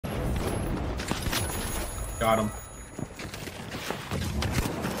Got him.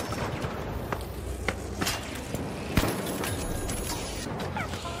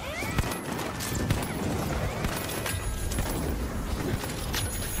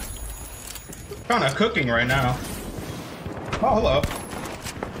 Kind of cooking right now. Oh, hello.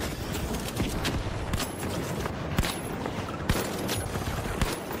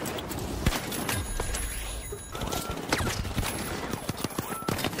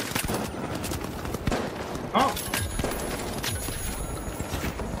 Oh.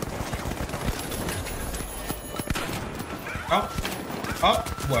 Oh.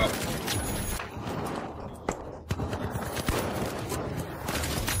 Oh, well.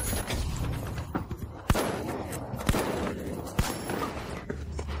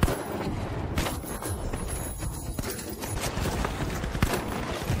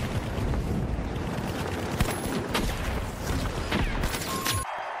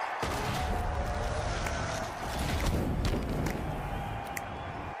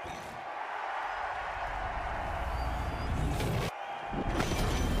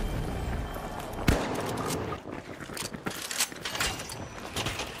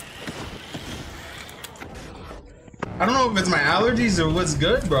 I don't know if it's my allergies or what's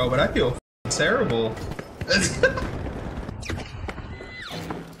good, bro, but I feel terrible.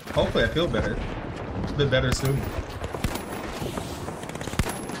 Hopefully I feel better. A bit better soon.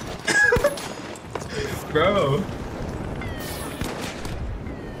 Bro.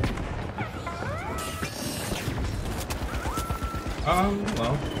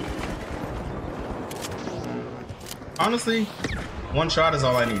 Well. Honestly, one shot is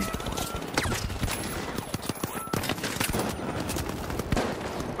all I need.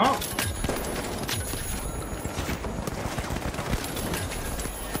 Oh.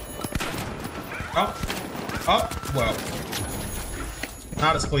 Oh. Oh. Well.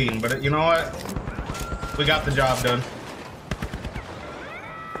 Not as clean, but you know what? We got the job done.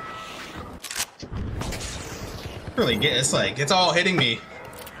 Really get it's like it's all hitting me.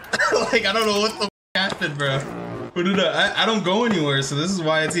 Like I don't know what the happened, bro. What did I don't go anywhere, so this is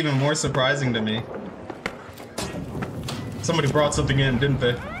why it's even more surprising to me. Somebody brought something in, didn't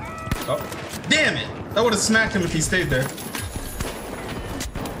they? Oh, damn it! That would have smacked him if he stayed there.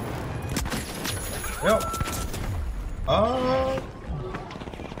 Yep.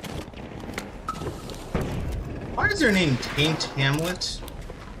 Why is your name Taint Hamlet?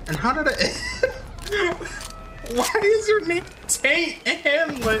 And how did I? Why is your name Taint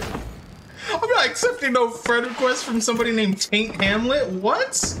Hamlet? I'm not accepting no friend request from somebody named Taint Hamlet.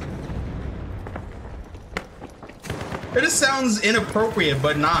 What? It just sounds inappropriate,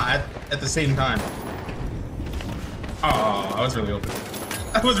 but not at the same time. Oh, I was really hoping.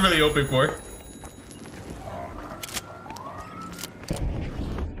 I was really hoping for it.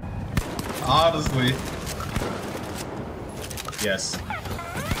 Honestly. Yes.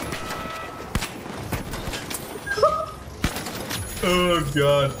 Oh,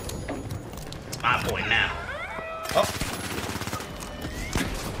 God. It's my point now. Oh.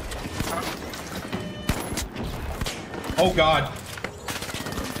 Oh God.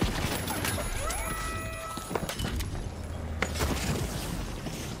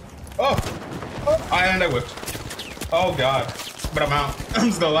 Oh. Oh. And I whipped. Oh God. But I'm out.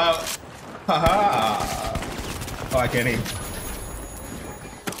 I'm still out. Haha. Oh, I can't aim.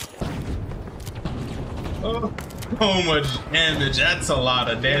 Oh. So much damage. That's a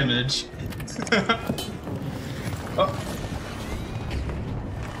lot of damage. Oh.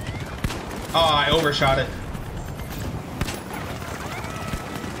 Oh, I overshot it.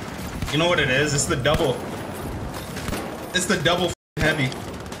 You know what it is? It's the double. It's the double heavy.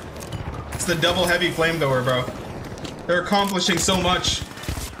 It's the double heavy flamethrower, bro. They're accomplishing so much.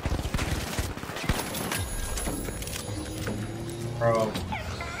 Bro.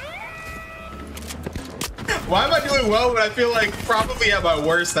 Why am I doing well when I feel like probably at my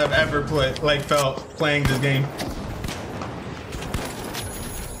worst I've ever felt playing this game?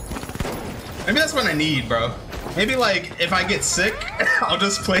 Maybe that's what I need, bro. Maybe like if I get sick, I'll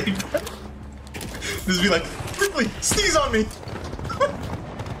just play. Just be like, quickly, sneeze on me.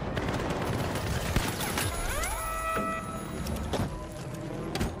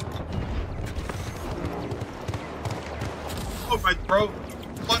 Oh, my throat.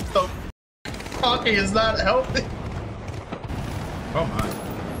 What the talking is not helping. Oh my.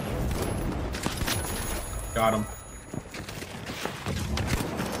 Got him.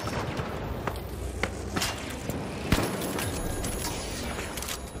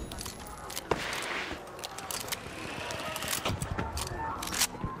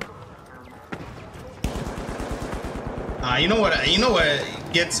 You know what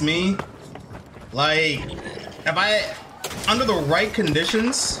gets me? Like, If I, under the right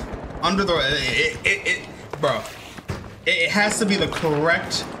conditions, under the, bro, it has to be the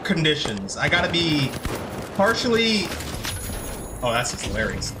correct conditions. I gotta be partially, oh, that's just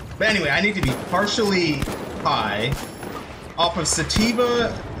hilarious. But anyway, I need to be partially high off of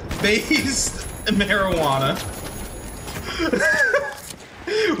sativa-based marijuana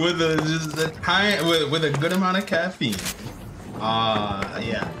with a good amount of caffeine.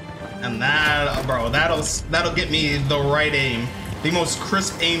 Yeah. And that, bro, that'll get me the right aim. The most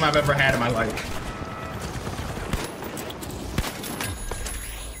crisp aim I've ever had in my life.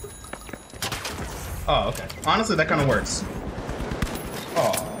 Oh, okay. Honestly, that kind of works.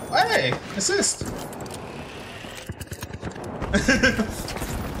 Oh, hey, assist.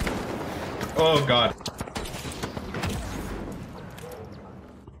 Oh, God.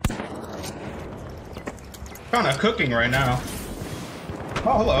 Kind of cooking right now.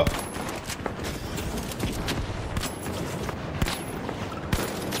 Oh, hello.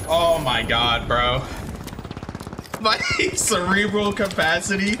 Oh my God, bro. My cerebral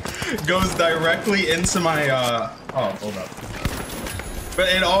capacity goes directly into my, oh, hold up. But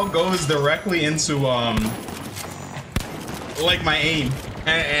it all goes directly into, like my aim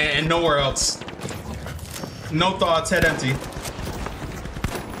and nowhere else. No thoughts, head empty.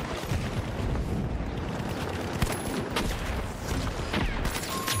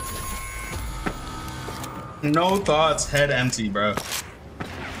 No thoughts, head empty, bro.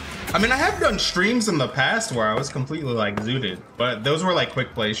 I mean, I have done streams in the past where I was completely like zooted, but those were like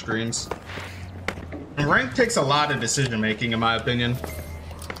quick play streams. And rank takes a lot of decision making, in my opinion.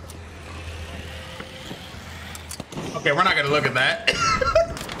 Okay, we're not gonna look at that.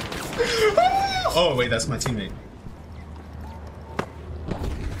 Oh wait, that's my teammate.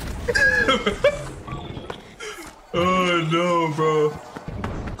 Oh no, bro.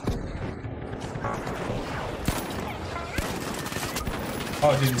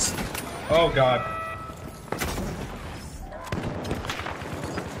 Oh, jeez. Oh, God.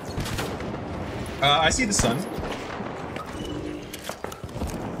 I see the sun.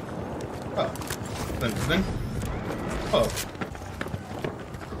 Oh. Interesting. Oh.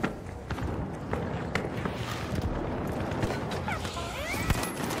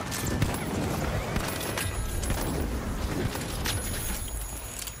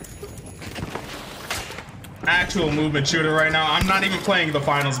 Actual movement shooter right now. I'm not even playing the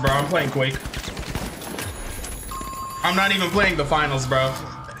finals, bro. I'm playing Quake. I'm not even playing the finals, bro.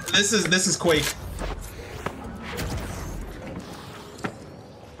 This is Quake.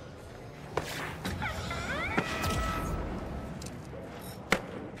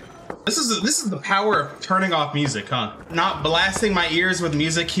 This is the power of turning off music, huh? Not blasting my ears with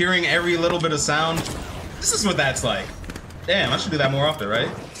music, hearing every little bit of sound. This is what that's like. Damn, I should do that more often, right?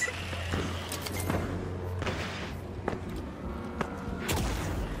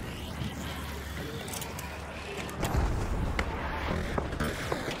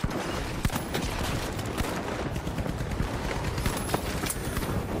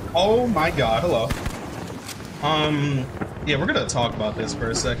 Oh my God, hello. Yeah, we're gonna talk about this for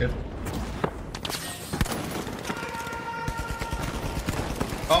a second.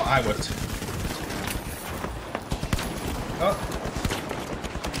 Oh, I whipped. Oh.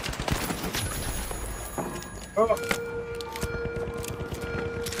 Oh.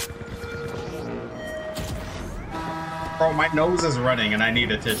 Bro, my nose is running and I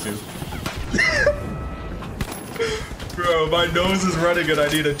need a tissue. Bro, my nose is running and I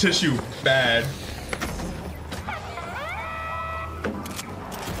need a tissue bad.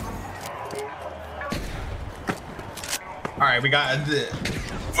 All right, we got the.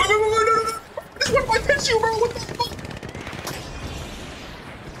 Wait, no. This one my tissue, bro. What the fuck?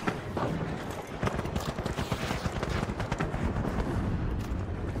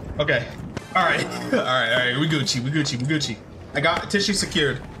 Okay. All right. All right. We Gucci. I got tissue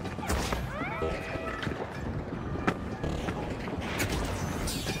secured.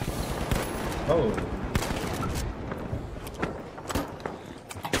 Oh.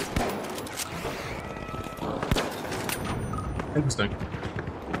 Interesting.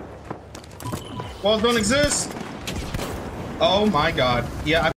 Walls don't exist. Oh my God.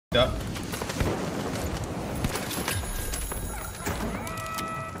 Yeah, I f***ed up.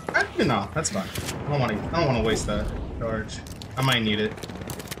 No, that's fine. I don't want to waste that charge. I might need it.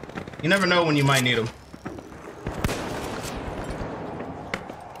 You never know when you might need them.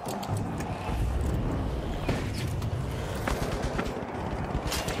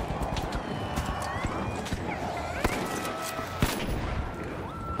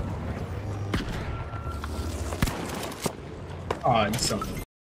 Oh, I need something.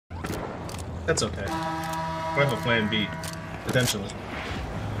 That's okay. We have a plan B, potentially.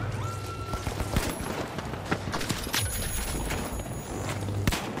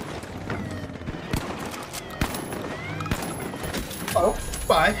 Oh,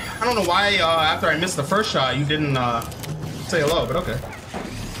 bye. I don't know why after I missed the first shot you didn't say hello, but okay.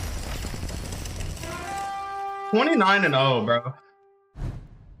 29-0, bro.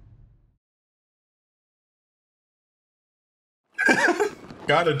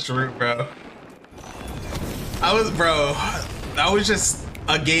 Got a true, bro. That was just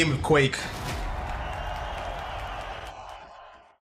a game of Quake.